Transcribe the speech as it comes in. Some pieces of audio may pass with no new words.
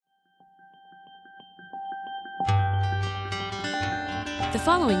The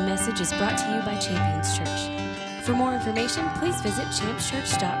following message is brought to you by Champions Church. For more information, please visit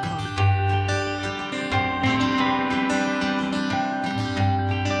championschurch.com.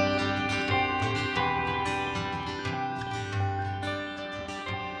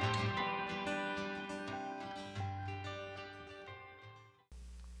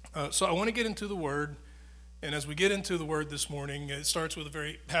 So I want to get into the Word, and as we get into the Word this morning, it starts with a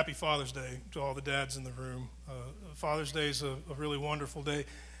very happy Father's Day to all the dads in the room. Father's Day is a really wonderful day.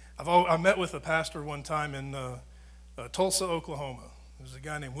 I met with a pastor one time in Tulsa, Oklahoma. There's a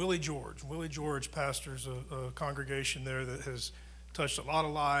guy named Willie George. Willie George pastors a congregation there that has touched a lot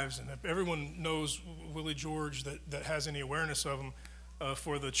of lives, and if everyone knows Willie George that has any awareness of him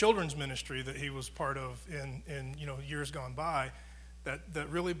for the children's ministry that he was part of in years gone by. That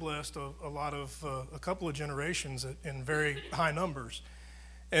really blessed a couple of generations in very high numbers.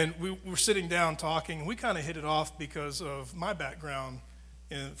 And we were sitting down talking, and we kind of hit it off because of my background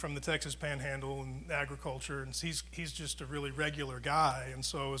from the Texas Panhandle and agriculture, and he's just a really regular guy. And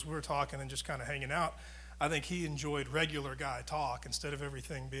so as we were talking and just kind of hanging out, I think he enjoyed regular guy talk instead of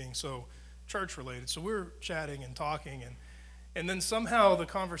everything being so church related. So we were chatting and talking, and then somehow the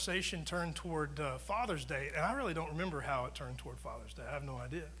conversation turned toward Father's Day, and I really don't remember how it turned toward Father's Day. I have no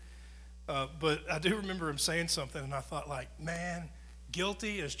idea. But I do remember him saying something, and I thought, man,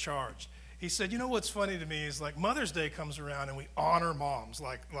 guilty as charged. He said, what's funny to me is Mother's Day comes around and we honor moms,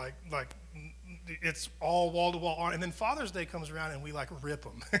 like it's all wall-to-wall honor. And then Father's Day comes around and we rip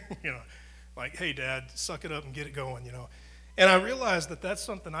them, hey, Dad, suck it up and get it going, And I realized that that's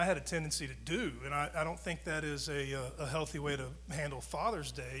something I had a tendency to do, and I don't think that is a healthy way to handle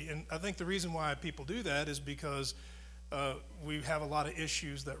Father's Day. And I think the reason why people do that is because we have a lot of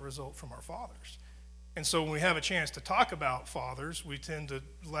issues that result from our fathers. And so when we have a chance to talk about fathers, we tend to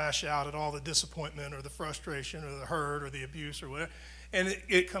lash out at all the disappointment or the frustration or the hurt or the abuse or whatever, and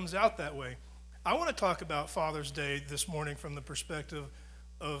it comes out that way. I want to talk about Father's Day this morning from the perspective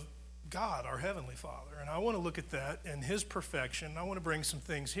of God, our Heavenly Father, and I want to look at that and His perfection. I want to bring some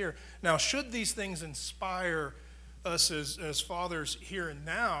things here. Now, should these things inspire us as fathers here and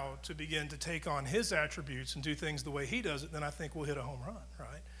now to begin to take on His attributes and do things the way He does it, then I think we'll hit a home run,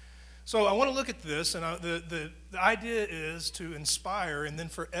 right? So I want to look at this, and the idea is to inspire, and then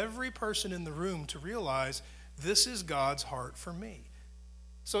for every person in the room to realize this is God's heart for me.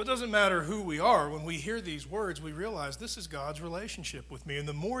 So it doesn't matter who we are. When we hear these words, we realize this is God's relationship with me. And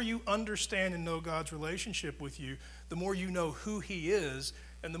the more you understand and know God's relationship with you, the more you know who He is.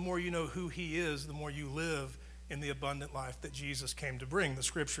 And the more you know who He is, the more you live in the abundant life that Jesus came to bring. The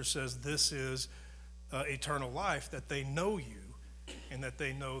Scripture says this is eternal life, that they know you and that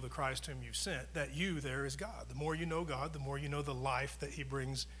they know the Christ whom you sent. That you there is God. The more you know God, the more you know the life that He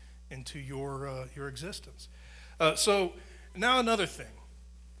brings into your existence. So now another thing.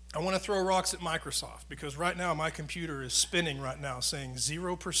 I want to throw rocks at Microsoft because right now my computer is spinning right now saying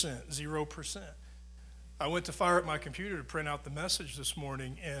 0%, 0%. I went to fire up my computer to print out the message this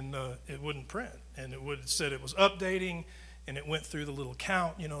morning and it wouldn't print. And it said it was updating and it went through the little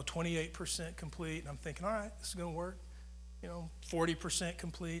count, 28% complete. And I'm thinking, all right, this is going to work. 40%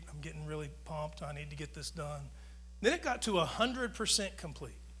 complete. I'm getting really pumped. I need to get this done. Then it got to 100%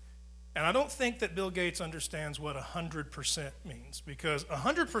 complete. And I don't think that Bill Gates understands what 100% means, because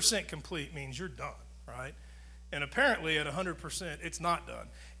 100% complete means you're done, right? And apparently at 100%, it's not done.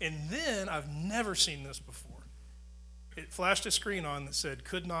 And then I've never seen this before. It flashed a screen on that said,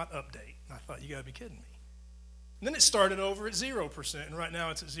 could not update. And I thought, you got to be kidding me. And then it started over at 0%, and right now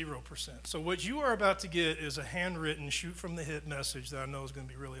it's at 0%. So what you are about to get is a handwritten, shoot from the hip message that I know is going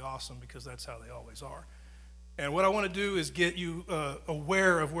to be really awesome because that's how they always are. And what I want to do is get you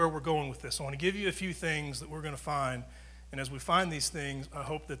aware of where we're going with this. I want to give you a few things that we're going to find. And as we find these things, I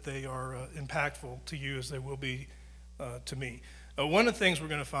hope that they are impactful to you as they will be to me. One of the things we're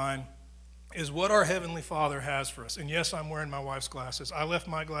going to find is what our Heavenly Father has for us. And yes, I'm wearing my wife's glasses. I left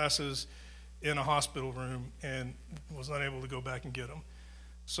my glasses in a hospital room and was unable to go back and get them.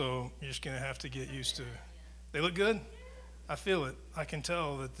 So you're just going to have to get used to it. They look good? I feel it. I can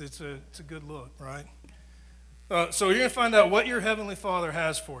tell that it's a good look, right? So you're going to find out what your Heavenly Father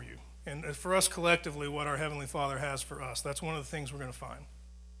has for you. And for us collectively, what our Heavenly Father has for us. That's one of the things we're going to find.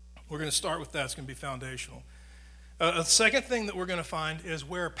 We're going to start with that. It's going to be foundational. The second thing that we're going to find is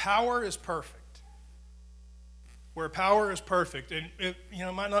where power is perfect. Where power is perfect. And it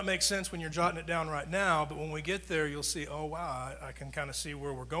might not make sense when you're jotting it down right now, but when we get there, you'll see, oh, wow, I can kind of see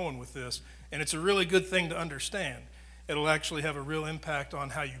where we're going with this. And it's a really good thing to understand. It'll actually have a real impact on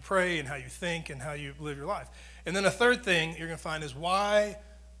how you pray and how you think and how you live your life. And then a third thing you're going to find is why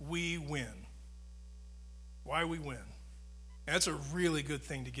we win. Why we win. And that's a really good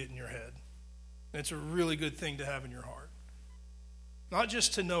thing to get in your head. And it's a really good thing to have in your heart. Not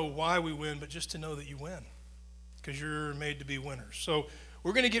just to know why we win, but just to know that you win. Because you're made to be winners. So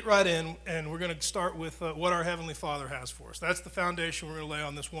we're going to get right in, and we're going to start with what our Heavenly Father has for us. That's the foundation we're going to lay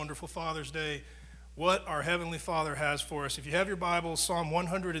on this wonderful Father's Day, what our Heavenly Father has for us. If you have your Bible, Psalm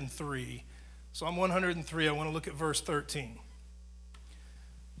 103. Psalm 103, I want to look at verse 13.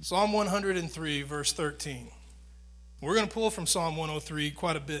 Psalm 103, verse 13. We're going to pull from Psalm 103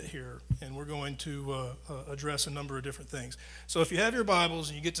 quite a bit here, and we're going to address a number of different things. So if you have your Bibles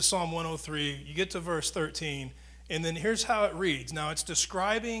and you get to Psalm 103, you get to verse 13, and then here's how it reads. Now it's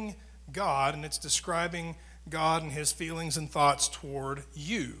describing God, and it's describing God and his feelings and thoughts toward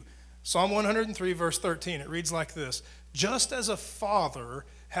you. Psalm 103, verse 13, it reads like this: "Just as a father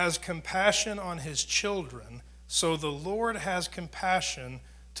has compassion on his children, so the Lord has compassion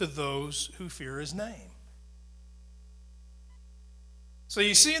to those who fear his name." So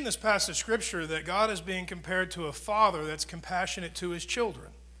you see in this passage of Scripture that God is being compared to a father that's compassionate to his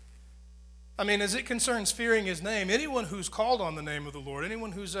children. I mean, as it concerns fearing his name, anyone who's called on the name of the Lord,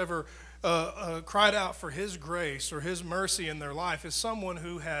 anyone who's ever cried out for his grace or his mercy in their life is someone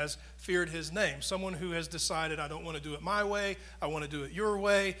who has feared his name, someone who has decided, I don't want to do it my way, I want to do it your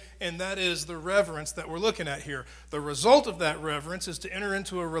way, and that is the reverence that we're looking at here. The result of that reverence is to enter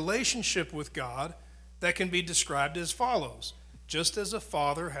into a relationship with God that can be described as follows: just as a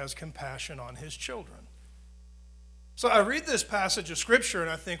father has compassion on his children. So I read this passage of Scripture and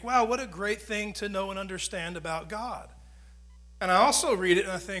I think, wow, what a great thing to know and understand about God. And I also read it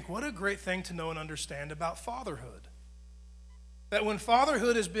and I think, what a great thing to know and understand about fatherhood. That when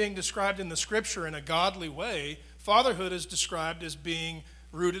fatherhood is being described in the Scripture in a godly way, fatherhood is described as being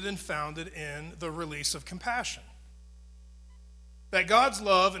rooted and founded in the release of compassion. That God's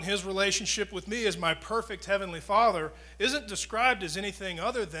love and his relationship with me as my perfect heavenly Father isn't described as anything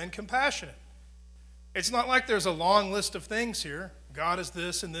other than compassionate. It's not like there's a long list of things here. God is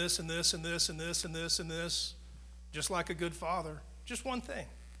this and this and this and this and this and this and this, just like a good father. Just one thing.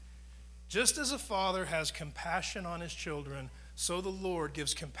 Just as a father has compassion on his children, so the Lord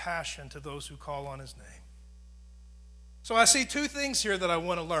gives compassion to those who call on his name. So I see two things here that I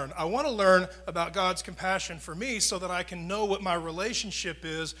want to learn. I want to learn about God's compassion for me so that I can know what my relationship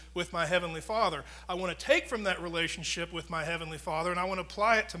is with my Heavenly Father. I want to take from that relationship with my Heavenly Father and I want to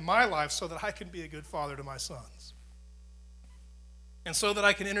apply it to my life so that I can be a good father to my sons. And so that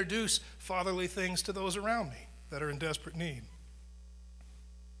I can introduce fatherly things to those around me that are in desperate need.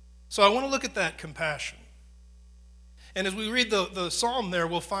 So I want to look at that compassion. And as we read the psalm there,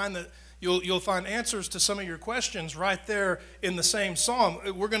 we'll find that You'll find answers to some of your questions right there in the same psalm.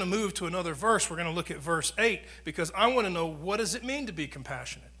 We're going to move to another verse. We're going to look at verse 8 because I want to know, what does it mean to be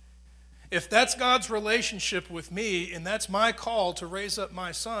compassionate? If that's God's relationship with me and that's my call to raise up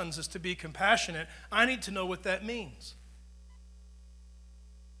my sons is to be compassionate, I need to know what that means.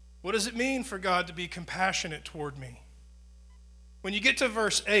 What does it mean for God to be compassionate toward me? When you get to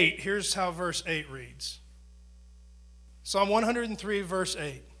verse 8, here's how verse 8 reads. Psalm 103, verse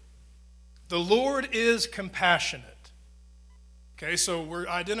 8. The Lord is compassionate. Okay, so we're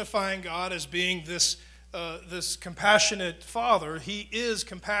identifying God as being this compassionate Father. He is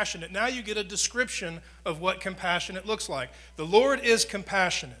compassionate. Now you get a description of what compassionate looks like. The Lord is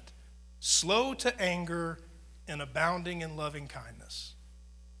compassionate, slow to anger, and abounding in loving kindness.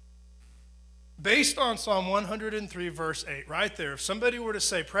 Based on Psalm 103, verse 8, right there, if somebody were to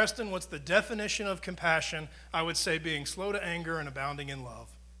say, Preston, what's the definition of compassion? I would say being slow to anger and abounding in love.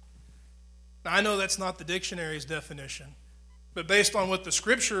 Now, I know that's not the dictionary's definition, but based on what the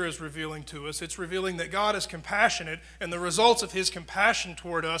Scripture is revealing to us, it's revealing that God is compassionate, and the results of his compassion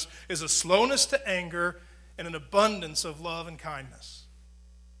toward us is a slowness to anger and an abundance of love and kindness.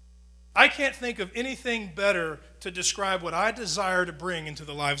 I can't think of anything better to describe what I desire to bring into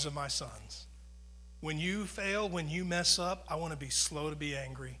the lives of my sons. When you fail, when you mess up, I want to be slow to be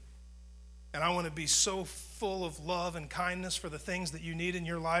angry. And I want to be so full of love and kindness for the things that you need in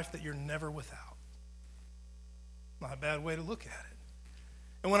your life that you're never without. Not a bad way to look at it.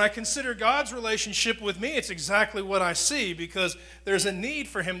 And when I consider God's relationship with me, it's exactly what I see, because there's a need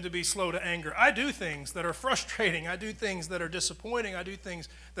for him to be slow to anger. I do things that are frustrating. I do things that are disappointing. I do things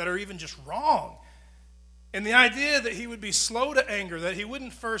that are even just wrong. And the idea that he would be slow to anger, that he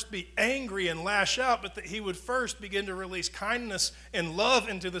wouldn't first be angry and lash out, but that he would first begin to release kindness and love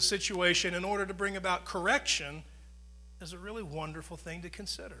into the situation in order to bring about correction, is a really wonderful thing to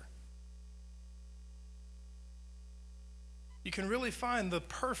consider. You can really find the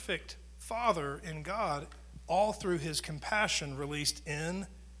perfect Father in God all through his compassion released in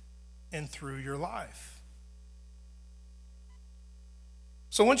and through your life.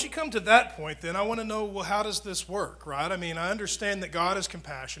 So once you come to that point, then I want to know, well, how does this work, right? I mean, I understand that God is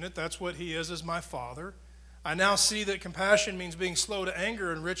compassionate. That's what he is as my Father. I now see that compassion means being slow to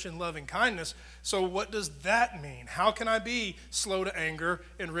anger and rich in loving kindness. So what does that mean? How can I be slow to anger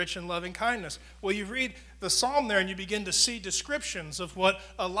and rich in loving kindness? Well, you read the psalm there and you begin to see descriptions of what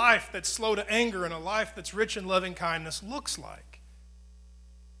a life that's slow to anger and a life that's rich in loving kindness looks like.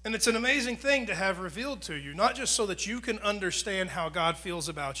 And it's an amazing thing to have revealed to you, not just so that you can understand how God feels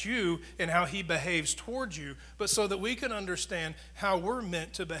about you and how he behaves towards you, but so that we can understand how we're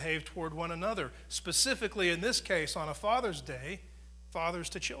meant to behave toward one another, specifically in this case on a Father's Day, fathers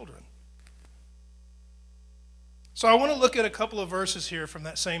to children. So I want to look at a couple of verses here from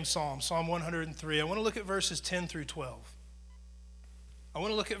that same psalm, Psalm 103. I want to look at verses 10 through 12. I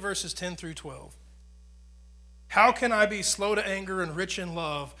want to look at verses 10 through 12. How can I be slow to anger and rich in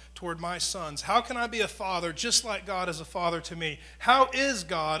love toward my sons? How can I be a father just like God is a father to me? How is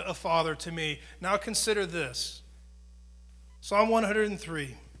God a father to me? Now consider this. Psalm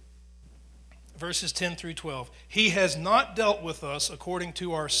 103, verses 10 through 12. He has not dealt with us according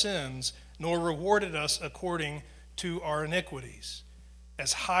to our sins, nor rewarded us according to our iniquities.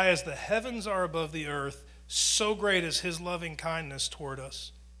 As high as the heavens are above the earth, so great is his loving kindness toward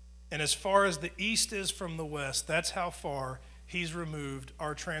us. And as far as the east is from the west, that's how far he's removed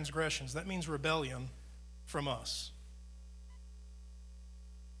our transgressions. That means rebellion from us.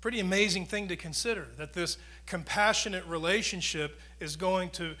 Pretty amazing thing to consider, that this compassionate relationship is going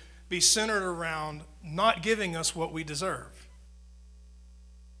to be centered around not giving us what we deserve.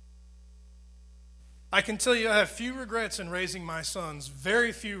 I can tell you I have few regrets in raising my sons,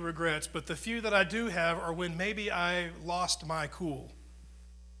 very few regrets, but the few that I do have are when maybe I lost my cool.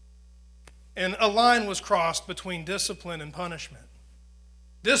 And a line was crossed between discipline and punishment.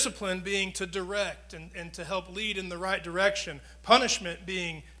 Discipline being to direct and to help lead in the right direction. Punishment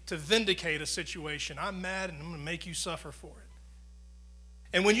being to vindicate a situation. I'm mad and I'm going to make you suffer for it.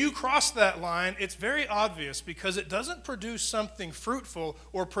 And when you cross that line, it's very obvious because it doesn't produce something fruitful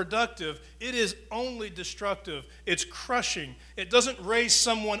or productive. It is only destructive. It's crushing. It doesn't raise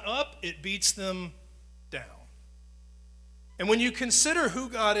someone up. It beats them down. And when you consider who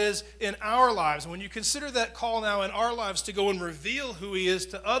God is in our lives, and when you consider that call now in our lives to go and reveal who he is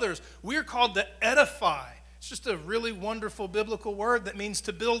to others, we're called to edify. It's just a really wonderful biblical word that means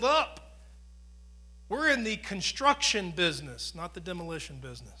to build up. We're in the construction business, not the demolition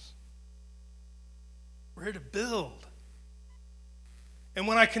business. We're here to build. And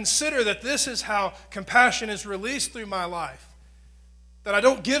when I consider that this is how compassion is released through my life, that I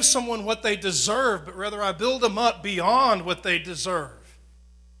don't give someone what they deserve, but rather I build them up beyond what they deserve.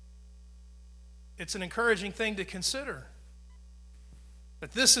 It's an encouraging thing to consider.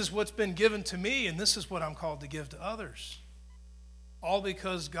 That this is what's been given to me, and this is what I'm called to give to others. All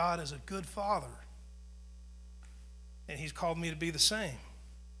because God is a good Father. And he's called me to be the same.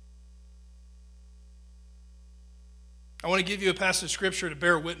 I want to give you a passage of Scripture to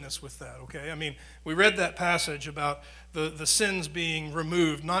bear witness with that, okay? I mean, we read that passage about the sins being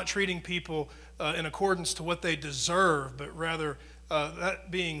removed, not treating people in accordance to what they deserve, but rather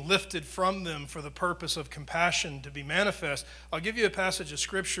that being lifted from them for the purpose of compassion to be manifest. I'll give you a passage of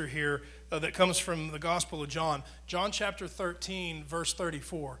Scripture here that comes from the Gospel of John. John chapter 13, verse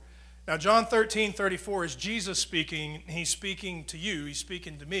 34. Now, John 13:34 is Jesus speaking. He's speaking to you. He's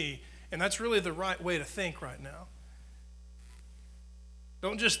speaking to me. And that's really the right way to think right now.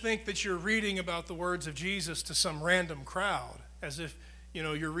 Don't just think that you're reading about the words of Jesus to some random crowd as if,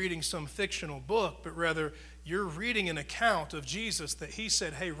 you're reading some fictional book, but rather you're reading an account of Jesus that he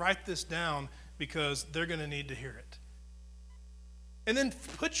said, hey, write this down because they're going to need to hear it. And then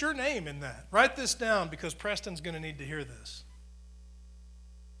put your name in that. Write this down because Preston's going to need to hear this.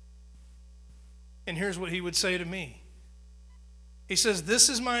 And here's what he would say to me. He says, this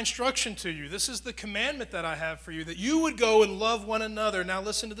is my instruction to you. This is the commandment that I have for you, that you would go and love one another. Now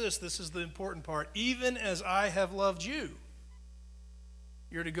listen to this. This is the important part. Even as I have loved you,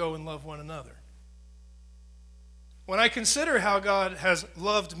 you're to go and love one another. When I consider how God has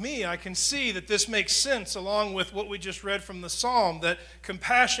loved me, I can see that this makes sense along with what we just read from the psalm, that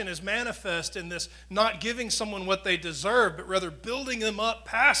compassion is manifest in this not giving someone what they deserve, but rather building them up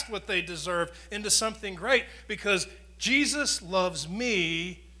past what they deserve into something great, because Jesus loves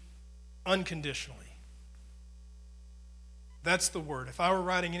me unconditionally. That's the word. If I were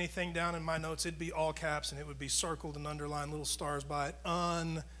writing anything down in my notes, it'd be all caps and it would be circled and underlined, little stars by it.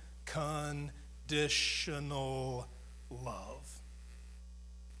 Unconditional love.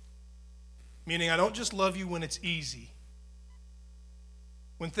 Meaning I don't just love you when it's easy.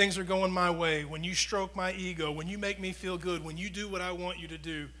 when things are going my way, when you stroke my ego, when you make me feel good, when you do what I want you to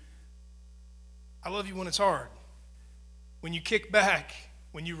do. I love you when it's hard. When you kick back,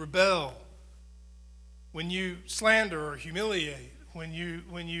 when you rebel, when you slander or humiliate, when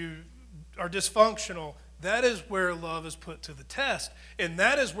you are dysfunctional, that is where love is put to the test. And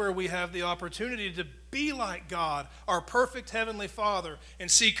that is where we have the opportunity to be like God, our perfect Heavenly Father, and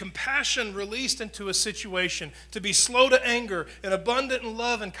see compassion released into a situation, to be slow to anger and abundant in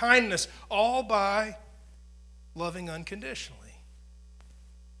love and kindness, all by loving unconditionally.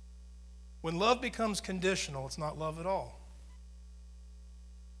 When love becomes conditional, it's not love at all.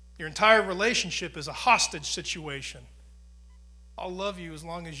 Your entire relationship is a hostage situation. I'll love you as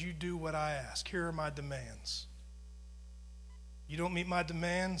long as you do what I ask. Here are my demands. You don't meet my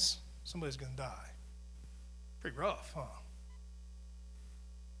demands, somebody's going to die. Pretty rough, huh?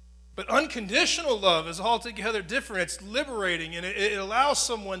 But unconditional love is altogether different. It's liberating, and it allows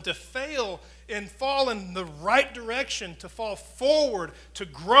someone to fail and fall in the right direction, to fall forward, to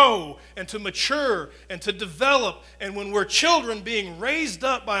grow, and to mature, and to develop. And when we're children being raised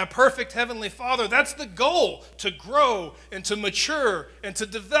up by a perfect Heavenly Father, that's the goal, to grow and to mature and to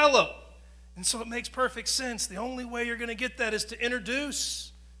develop. And so it makes perfect sense. The only way you're going to get that is to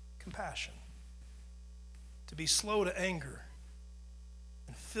introduce compassion, to be slow to anger,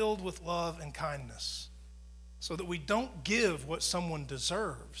 and filled with love and kindness, so that we don't give what someone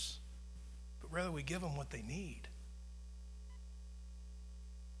deserves, but rather we give them what they need.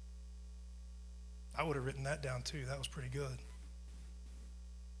 I would have written that down too. That was pretty good.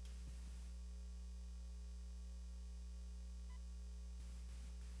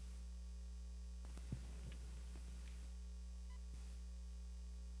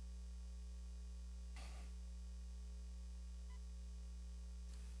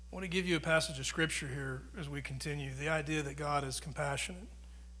 I want to give you a passage of Scripture here as we continue. The idea that God is compassionate,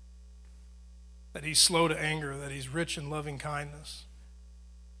 that He's slow to anger, that He's rich in loving kindness,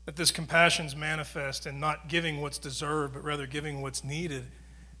 that this compassion is manifest in not giving what's deserved, but rather giving what's needed,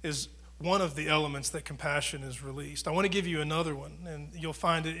 is one of the elements that compassion is released. I want to give you another one, and you'll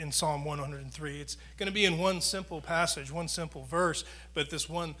find it in Psalm 103. It's going to be in one simple passage, one simple verse, but this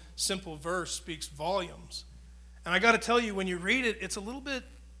one simple verse speaks volumes. And I got to tell you, when you read it, it's a little bit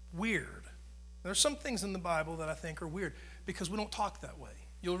weird. There's some things in the Bible that I think are weird because we don't talk that way.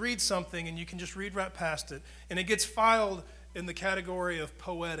 You'll read something and you can just read right past it, and it gets filed in the category of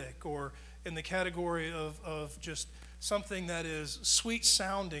poetic or in the category of just something that is sweet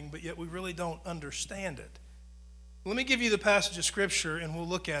sounding, but yet we really don't understand it. Let me give you the passage of Scripture and we'll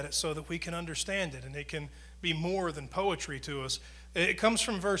look at it so that we can understand it, and it can be more than poetry to us. It comes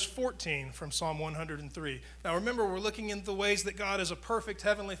from verse 14 from Psalm 103. Now remember, we're looking into the ways that God is a perfect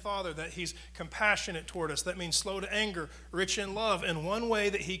Heavenly Father, that He's compassionate toward us. That means slow to anger, rich in love. And one way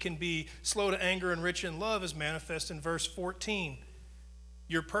that He can be slow to anger and rich in love is manifest in verse 14.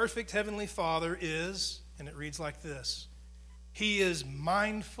 Your perfect Heavenly Father is, and it reads like this, He is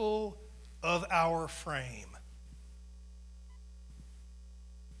mindful of our frame.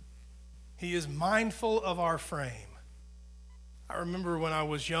 He is mindful of our frame. I remember when I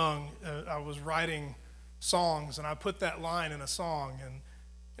was young, I was writing songs, and I put that line in a song,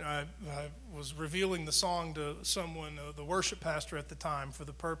 and I was revealing the song to someone, the worship pastor at the time, for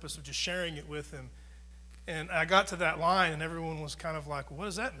the purpose of just sharing it with him. And I got to that line, and everyone was kind of like, what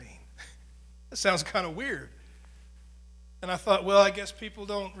does that mean? That sounds kind of weird. And I thought, well, I guess people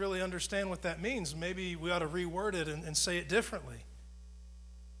don't really understand what that means. Maybe we ought to reword it and say it differently.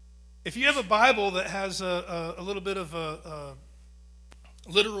 If you have a Bible that has a little bit of a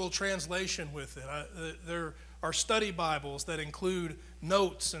literal translation with it, there are study Bibles that include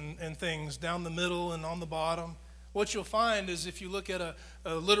notes and things down the middle and on the bottom. What you'll find is if you look at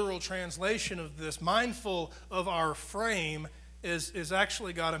a literal translation of this, mindful of our frame is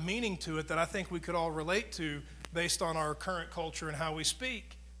actually got a meaning to it that I think we could all relate to based on our current culture and how we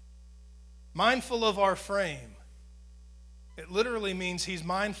speak. Mindful of our frame. It literally means He's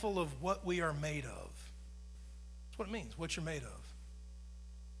mindful of what we are made of. That's what it means, what you're made of.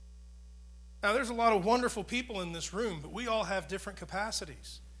 Now, there's a lot of wonderful people in this room, but we all have different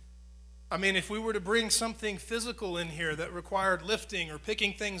capacities. I mean, if we were to bring something physical in here that required lifting or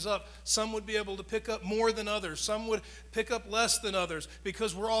picking things up, some would be able to pick up more than others. Some would pick up less than others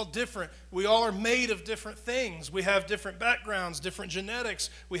because we're all different. We all are made of different things. We have different backgrounds, different genetics.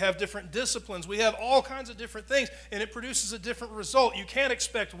 We have different disciplines. We have all kinds of different things, and it produces a different result. You can't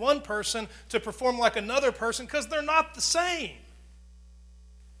expect one person to perform like another person because they're not the same.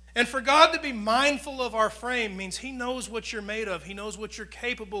 And for God to be mindful of our frame means He knows what you're made of. He knows what you're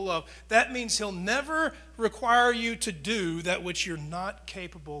capable of. That means He'll never require you to do that which you're not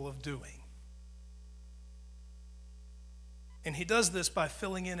capable of doing. And He does this by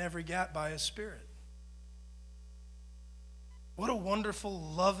filling in every gap by His Spirit. What a wonderful,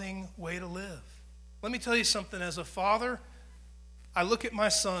 loving way to live. Let me tell you something. As a father, I look at my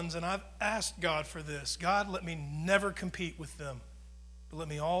sons and I've asked God for this. God, let me never compete with them, but let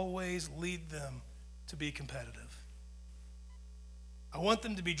me always lead them to be competitive. I want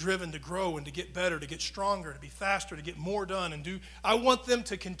them to be driven to grow and to get better, to get stronger, to be faster, to get more done and do. I want them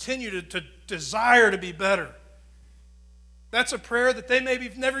to continue to desire to be better. That's a prayer that they maybe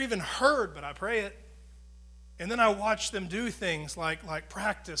have never even heard, but I pray it. And then I watch them do things like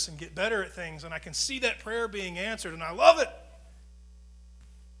practice and get better at things, and I can see that prayer being answered, and I love it.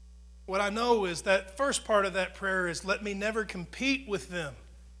 What I know is that first part of that prayer is, let me never compete with them.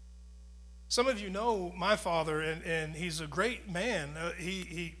 Some of you know my father, and he's a great man.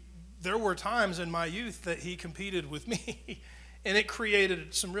 There were times in my youth that he competed with me, and it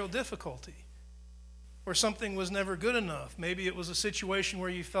created some real difficulty, where something was never good enough. Maybe it was a situation where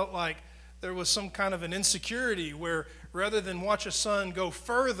you felt like there was some kind of an insecurity where rather than watch a son go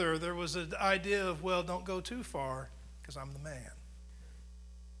further, there was an idea of, well, don't go too far because I'm the man.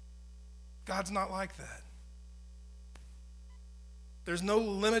 God's not like that. There's no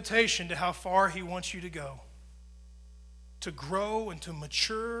limitation to how far He wants you to go. To grow and to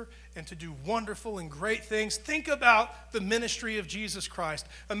mature and to do wonderful and great things. Think about the ministry of Jesus Christ.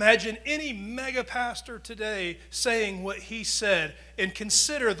 Imagine any mega pastor today saying what he said, and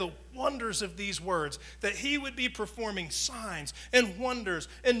consider the wonders of these words, that he would be performing signs and wonders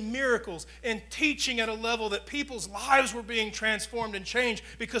and miracles and teaching at a level that people's lives were being transformed and changed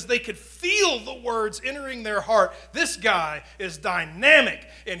because they could feel the words entering their heart. This guy is dynamic.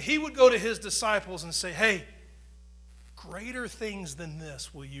 And he would go to his disciples and say, hey, greater things than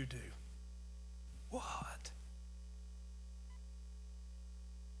this will you do. What?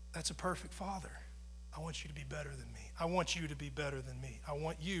 That's a perfect Father. I want you to be better than me. I want you to be better than me. I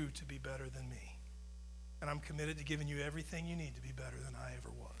want you to be better than me. And I'm committed to giving you everything you need to be better than I ever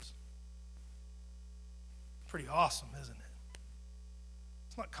was. Pretty awesome, isn't it?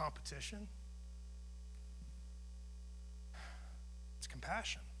 It's not competition. It's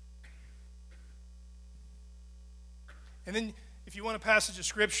compassion. And then if you want a passage of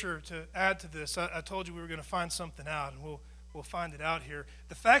Scripture to add to this, I told you we were going to find something out, and we'll find it out here.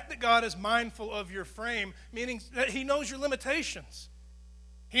 The fact that God is mindful of your frame, meaning that He knows your limitations.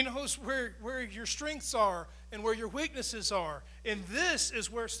 He knows where your strengths are and where your weaknesses are. And this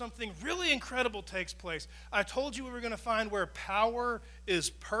is where something really incredible takes place. I told you we were going to find where power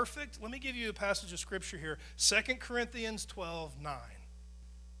is perfect. Let me give you a passage of Scripture here. 2 Corinthians 12:9.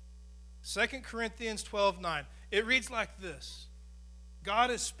 2 Corinthians 12:9. It reads like this.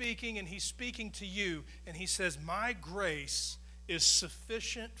 God is speaking, and He's speaking to you, and He says, my grace is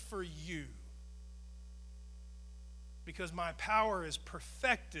sufficient for you because my power is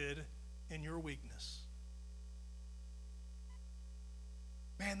perfected in your weakness.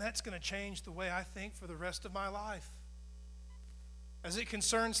 Man, that's going to change the way I think for the rest of my life. As it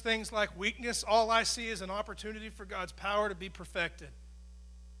concerns things like weakness, all I see is an opportunity for God's power to be perfected.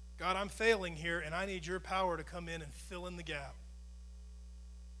 God, I'm failing here, and I need your power to come in and fill in the gap.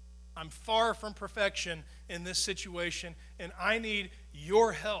 I'm far from perfection in this situation, and I need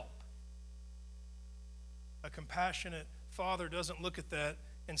your help. A compassionate father doesn't look at that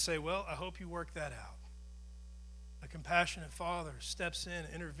and say, well, I hope you work that out. A compassionate father steps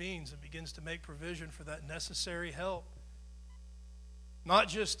in, intervenes, and begins to make provision for that necessary help. Not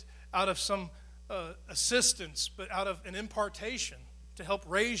just out of some assistance, but out of an impartation to help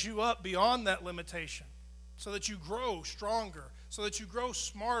raise you up beyond that limitation so that you grow stronger, so that you grow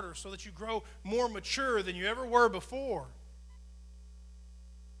smarter, so that you grow more mature than you ever were before.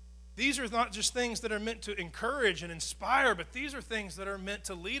 These are not just things that are meant to encourage and inspire, but these are things that are meant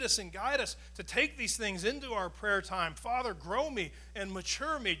to lead us and guide us to take these things into our prayer time. Father, grow me and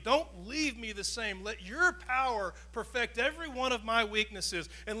mature me. Don't leave me the same. Let your power perfect every one of my weaknesses,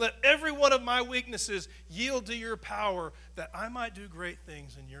 and let every one of my weaknesses yield to your power that I might do great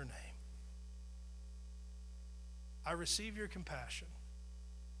things in your name. I receive your compassion.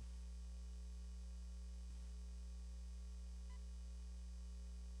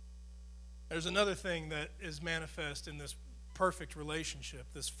 There's another thing that is manifest in this perfect relationship,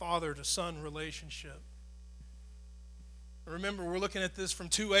 this father-to-son relationship. Remember, we're looking at this from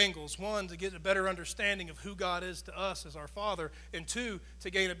two angles. One, to get a better understanding of who God is to us as our Father, and two, to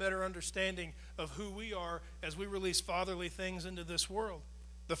gain a better understanding of who we are as we release fatherly things into this world.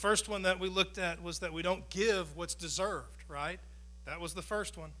 The first one that we looked at was that we don't give what's deserved, right? That was the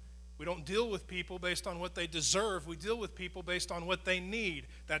first one. We don't deal with people based on what they deserve. We deal with people based on what they need.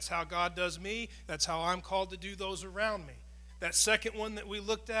 That's how God does me. That's how I'm called to do those around me. That second one that we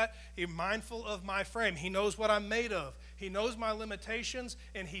looked at, he's mindful of my frame. He knows what I'm made of. He knows my limitations,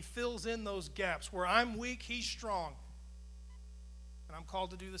 and he fills in those gaps. Where I'm weak, he's strong. And I'm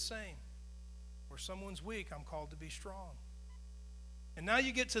called to do the same. Where someone's weak, I'm called to be strong. And now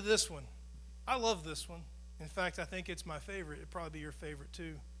you get to this one. I love this one. In fact, I think it's my favorite. It'd probably be your favorite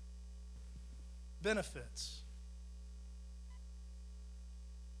too. Benefits.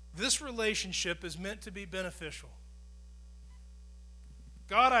 This relationship is meant to be beneficial.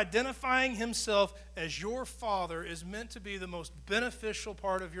 God identifying himself as your father is meant to be the most beneficial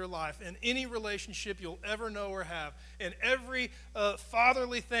part of your life in any relationship you'll ever know or have. And every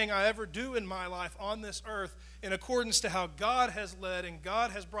fatherly thing I ever do in my life on this earth, in accordance to how God has led and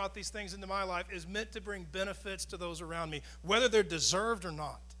God has brought these things into my life, is meant to bring benefits to those around me, whether they're deserved or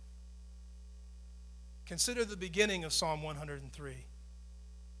not. Consider the beginning of Psalm 103.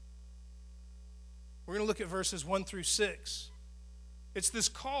 We're going to look at verses 1 through 6. It's this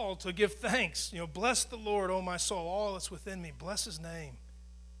call to give thanks. Bless the Lord, O my soul, all that's within me. Bless his name.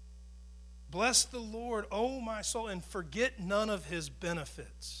 Bless the Lord, O my soul, and forget none of his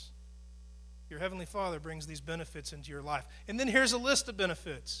benefits. Your heavenly Father brings these benefits into your life. And then here's a list of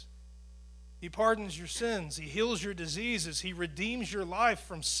benefits. He pardons your sins. He heals your diseases. He redeems your life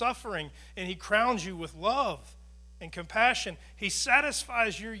from suffering, and he crowns you with love and compassion. He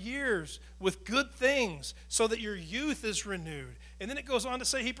satisfies your years with good things so that your youth is renewed. And then it goes on to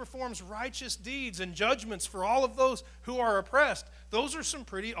say he performs righteous deeds and judgments for all of those who are oppressed. Those are some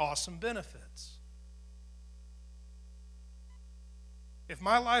pretty awesome benefits. If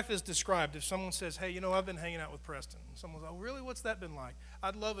my life is described, if someone says, hey, I've been hanging out with Preston, and someone's like, oh, really, what's that been like?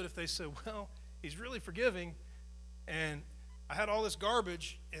 I'd love it if they said, well, he's really forgiving, and I had all this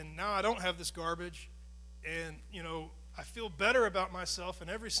garbage, and now I don't have this garbage, and, I feel better about myself in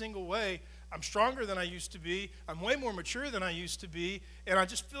every single way. I'm stronger than I used to be. I'm way more mature than I used to be, and I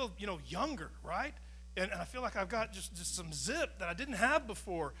just feel, younger, right? And I feel like I've got just some zip that I didn't have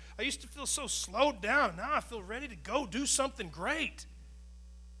before. I used to feel so slowed down, and now I feel ready to go do something great.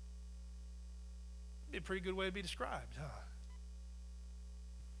 Be a pretty good way to be described, huh?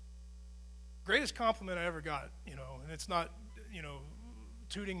 Greatest compliment I ever got, and it's not,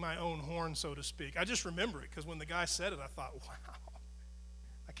 tooting my own horn, so to speak. I just remember it because when the guy said it, I thought, wow,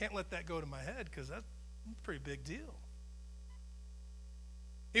 I can't let that go to my head because that's a pretty big deal.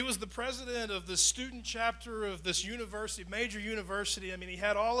 He was the president of the student chapter of this university, major university. I mean, he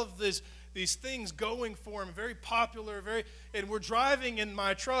had all of these things going for him, very popular, and we're driving in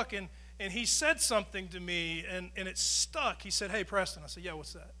my truck, and he said something to me, and it stuck. He said, hey, Preston. I said, yeah,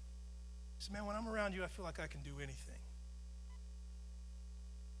 what's that? He said, man, when I'm around you, I feel like I can do anything.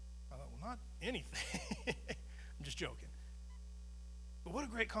 I thought, well, not anything. I'm just joking. But what a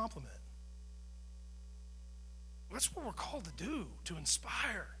great compliment. That's what we're called to do, to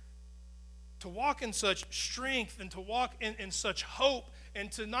inspire, to walk in such strength and to walk in such hope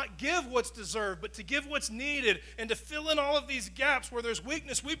and to not give what's deserved, but to give what's needed and to fill in all of these gaps where there's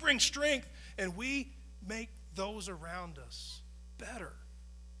weakness. We bring strength and we make those around us better.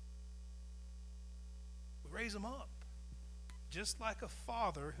 We raise them up, just like a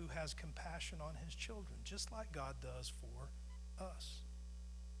father who has compassion on his children, just like God does for us.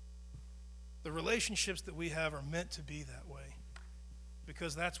 The relationships that we have are meant to be that way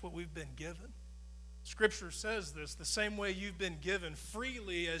because that's what we've been given. Scripture says this, the same way you've been given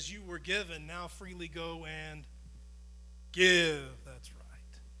freely as you were given, now freely go and give. That's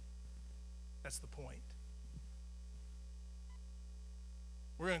right. That's the point.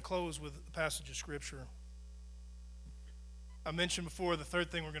 We're going to close with a passage of Scripture. I mentioned before the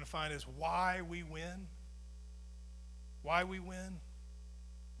third thing we're going to find is why we win. Why we win.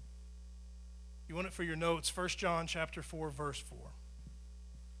 You want it for your notes, 1 John chapter 4, verse 4.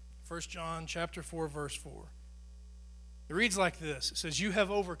 1 John chapter 4, verse 4. It reads like this. It says, you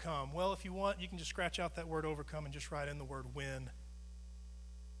have overcome. Well, if you want, you can just scratch out that word overcome and just write in the word win,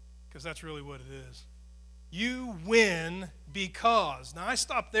 because that's really what it is. You win because. Now, I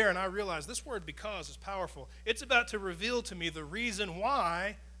stopped there and I realized this word because is powerful. It's about to reveal to me the reason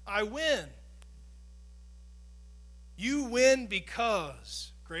why I win. You win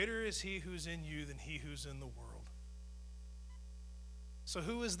because greater is he who's in you than he who's in the world. So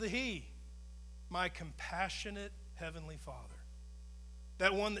who is the he? My compassionate heavenly Father.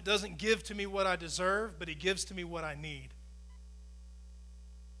 That one that doesn't give to me what I deserve, but he gives to me what I need.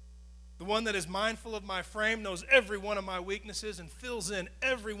 The one that is mindful of my frame, knows every one of my weaknesses, and fills in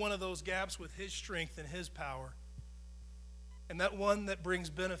every one of those gaps with his strength and his power. And that one that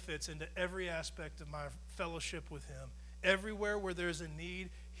brings benefits into every aspect of my fellowship with him. Everywhere where there's a need,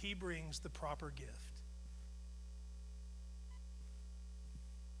 he brings the proper gift.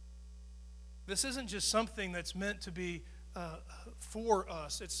 This isn't just something that's meant to be for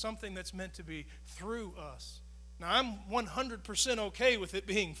us. It's something that's meant to be through us. Now, I'm 100% okay with it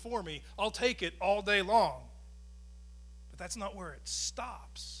being for me. I'll take it all day long. But that's not where it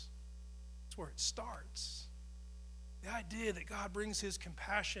stops. It's where it starts. The idea that God brings his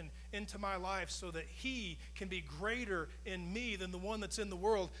compassion into my life so that he can be greater in me than the one that's in the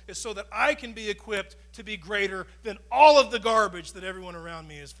world is so that I can be equipped to be greater than all of the garbage that everyone around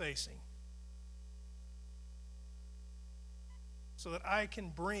me is facing. So that I can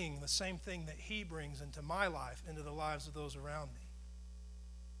bring the same thing that he brings into my life, into the lives of those around me.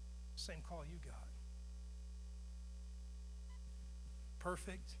 Same call you got.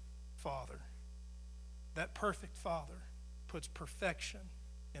 Perfect Father. That perfect Father puts perfection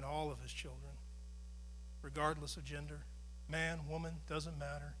in all of his children, regardless of gender. Man, woman, doesn't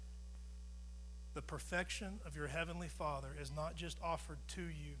matter. The perfection of your heavenly Father is not just offered to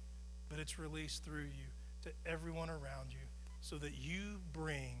you, but it's released through you to everyone around you, so that you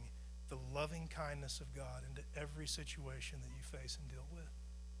bring the loving kindness of God into every situation that you face and deal with.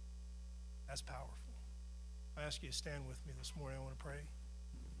 That's powerful. I ask you to stand with me this morning. I want to pray.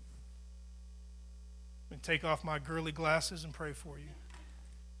 I'm going to take off my girly glasses and pray for you.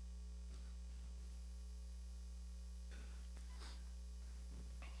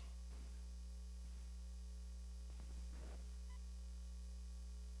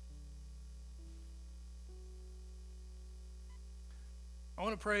 I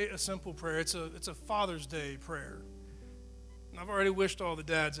want to pray a simple prayer. It's a Father's Day prayer. And I've already wished all the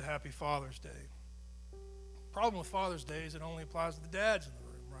dads a happy Father's Day. Problem with Father's Day is it only applies to the dads in the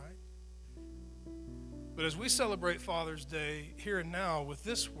room, right? But as we celebrate Father's Day here and now with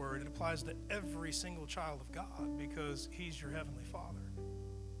this word, it applies to every single child of God because he's your heavenly Father.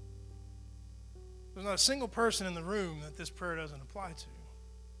 There's not a single person in the room that this prayer doesn't apply to.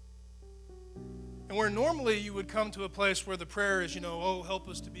 And where normally you would come to a place where the prayer is, oh, help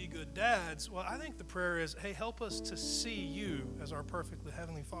us to be good dads. Well, I think the prayer is, hey, help us to see you as our perfectly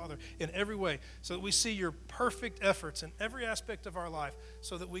heavenly Father in every way so that we see your perfect efforts in every aspect of our life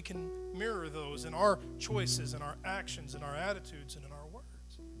so that we can mirror those in our choices, in our actions, in our attitudes, and in our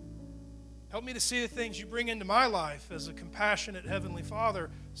words. Help me to see the things you bring into my life as a compassionate heavenly Father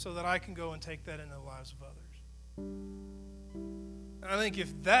so that I can go and take that into the lives of others. And I think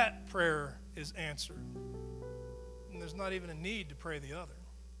if that prayer is answered, and there's not even a need to pray the other.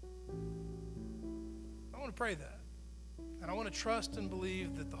 I want to pray that. And I want to trust and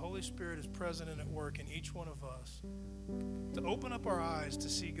believe that the Holy Spirit is present and at work in each one of us to open up our eyes to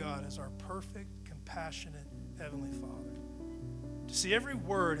see God as our perfect, compassionate Heavenly Father. To see every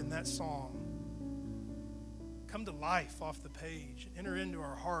word in that song come to life off the page and enter into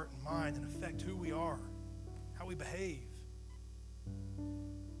our heart and mind and affect who we are, how we behave,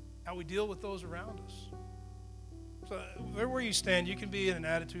 how we deal with those around us. So where you stand, you can be in an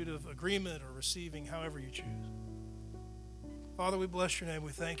attitude of agreement or receiving, however you choose. Father, we bless your name.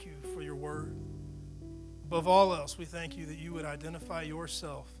 We thank you for your word. Above all else, we thank you that you would identify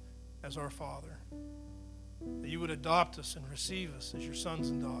yourself as our Father, that you would adopt us and receive us as your sons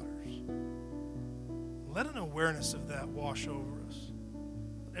and daughters. Let an awareness of that wash over us.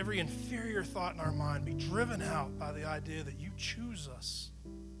 Let every inferior thought in our mind be driven out by the idea that you choose us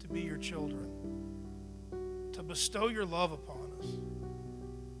to be your children, to bestow your love upon us.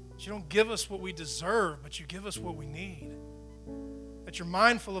 That you don't give us what we deserve, but you give us what we need. That you're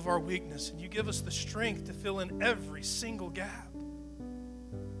mindful of our weakness and you give us the strength to fill in every single gap.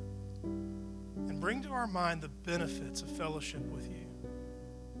 And bring to our mind the benefits of fellowship with you.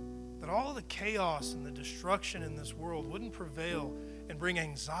 That all the chaos and the destruction in this world wouldn't prevail and bring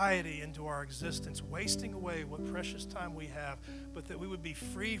anxiety into our existence, wasting away what precious time we have, but that we would be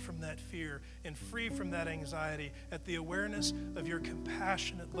free from that fear and free from that anxiety at the awareness of your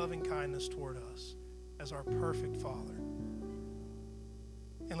compassionate, loving kindness toward us as our perfect Father.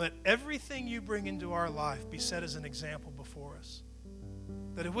 And let everything you bring into our life be set as an example before us.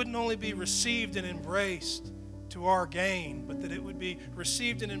 That it wouldn't only be received and embraced to our gain, but that it would be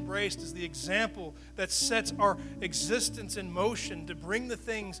received and embraced as the example that sets our existence in motion to bring the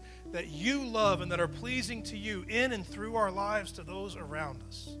things that you love and that are pleasing to you in and through our lives to those around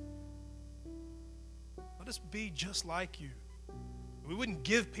us. Let us be just like you. We wouldn't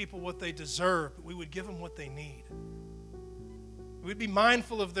give people what they deserve, but we would give them what they need. We'd be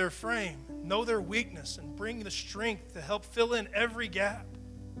mindful of their frame, know their weakness, and bring the strength to help fill in every gap.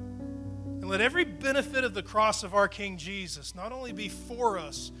 And let every benefit of the cross of our King Jesus not only be for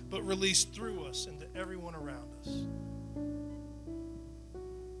us, but released through us into everyone around us.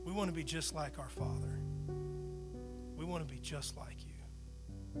 We want to be just like our Father. We want to be just like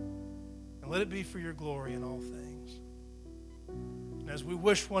you. And let it be for your glory in all things. And as we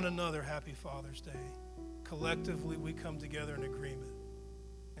wish one another happy Father's Day, collectively we come together in agreement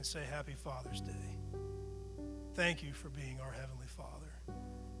and say Happy Father's Day. Thank you for being our Heavenly Father.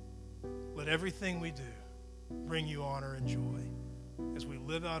 Let everything we do bring you honor and joy as we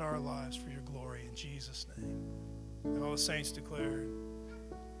live out our lives for your glory in Jesus' name. And all the saints declared,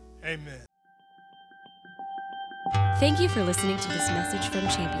 amen. Thank you for listening to this message from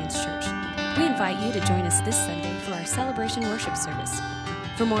Champions Church. We invite you to join us this Sunday for our celebration worship service.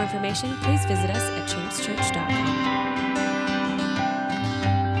 For more information, please visit us at championschurch.com.